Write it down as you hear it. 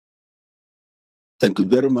Thank you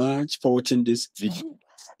very much for watching this video.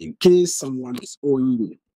 In case someone is owing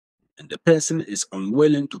you and the person is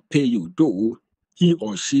unwilling to pay you, though he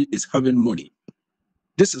or she is having money,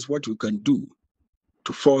 this is what you can do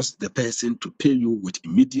to force the person to pay you with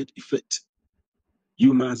immediate effect.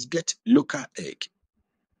 You must get local egg,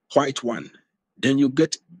 white one. Then you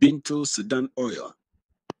get Bintu Sudan oil.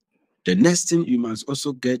 The next thing you must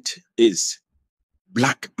also get is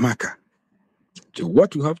black marker. So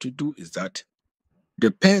what you have to do is that the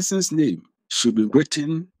person's name should be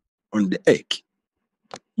written on the egg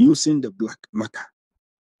using the black marker.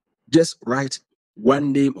 Just write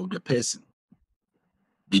one name of the person.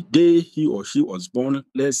 The day he or she was born,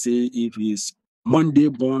 let's say if he's Monday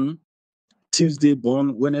born, Tuesday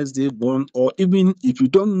born, Wednesday born, or even if you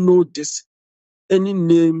don't know this, any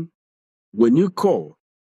name, when you call,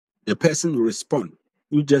 the person will respond.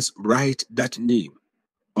 You just write that name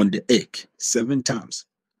on the egg 7 times.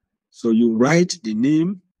 So you write the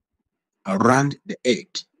name around the egg.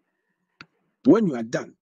 When you are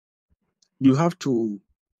done, you have to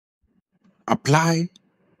apply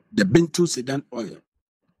the Bintu Sedan oil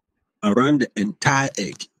around the entire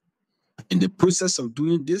egg. In the process of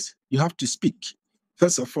doing this, you have to speak.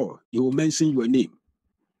 First of all, you will mention your name.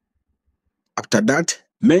 After that,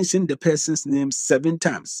 mention the person's name 7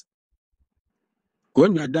 times.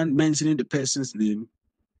 When you are done mentioning the person's name,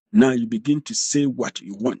 now you begin to say what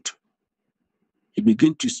you want. You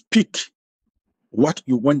begin to speak what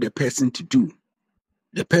you want the person to do.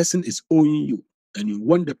 The person is owing you, and you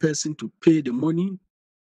want the person to pay the money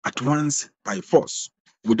at once by force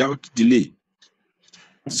without delay.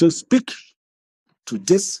 So speak to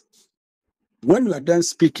this. When you are done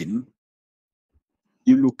speaking,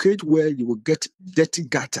 you locate where you will get dirty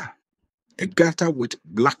gutter, a gutter with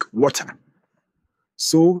black water.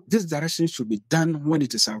 So this direction should be done when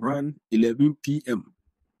it is around 11 p.m.,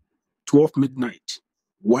 12 midnight,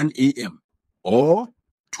 1 a.m., or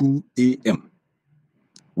 2 a.m.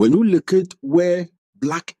 When you locate where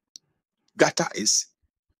black gutter is,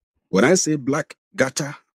 when I say black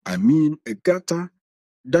gutter, I mean a gutter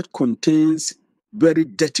that contains very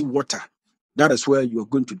dirty water. That is where you're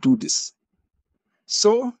going to do this.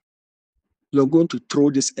 So you're going to throw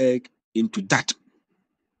this egg into that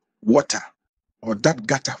water or that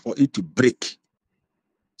gutter for it to break.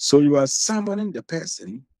 So you are summoning the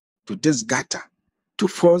person to this gutter to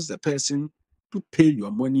force the person to pay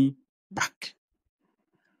your money back.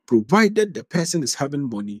 Provided the person is having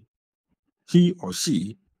money, he or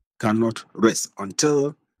she cannot rest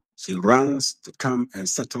until she runs to come and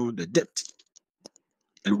settle the debt.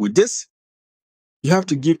 And with this, you have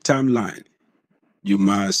to give timeline. You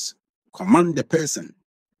must command the person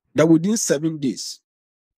that within 7 days,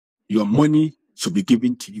 your money should be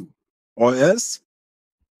given to you. Or else,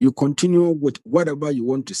 you continue with whatever you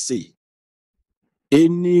want to say.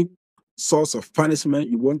 Any source of punishment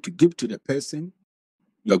you want to give to the person,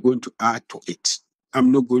 you're going to add to it.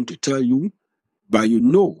 I'm not going to tell you, but you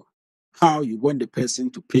know how you want the person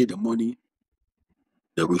to pay the money.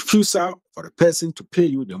 The refusal for the person to pay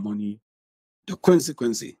you the money, the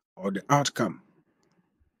consequence or the outcome,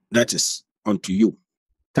 that is unto you.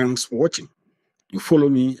 Thanks for watching. You follow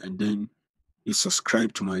me and then you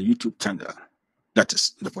subscribe to my YouTube channel. That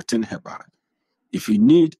is the Potent Herbal. If you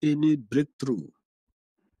need any breakthrough,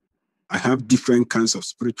 I have different kinds of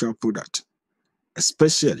spiritual products,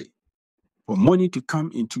 especially for money to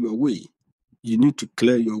come into your way. You need to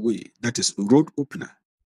clear your way. That is road opener.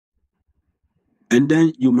 And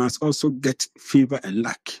then you must also get favor and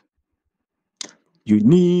luck. You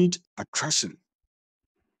need attraction.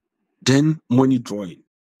 Then money drawing.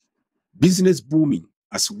 Business booming,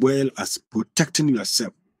 as well as protecting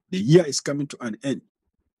yourself. The year is coming to an end.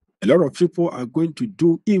 A lot of people are going to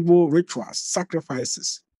do evil rituals,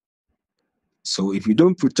 sacrifices. So if you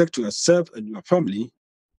don't protect yourself and your family,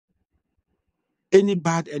 any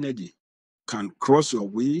bad energy can cross your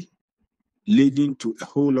way, leading to a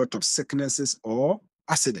whole lot of sicknesses or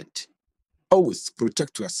accident. Always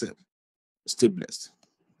protect yourself. Stay blessed.